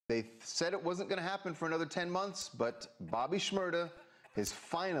They said it wasn't going to happen for another 10 months, but Bobby Shmurda is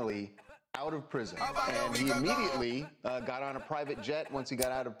finally out of prison. And he immediately got on a private jet once he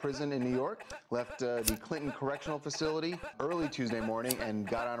got out of prison in New York, left the Clinton Correctional Facility early Tuesday morning and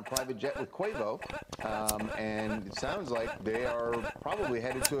got on a private jet with Quavo. And it sounds like they are probably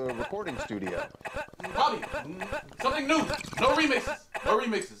headed to a recording studio. Bobby, something new. No remixes. No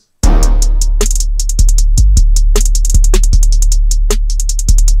remixes.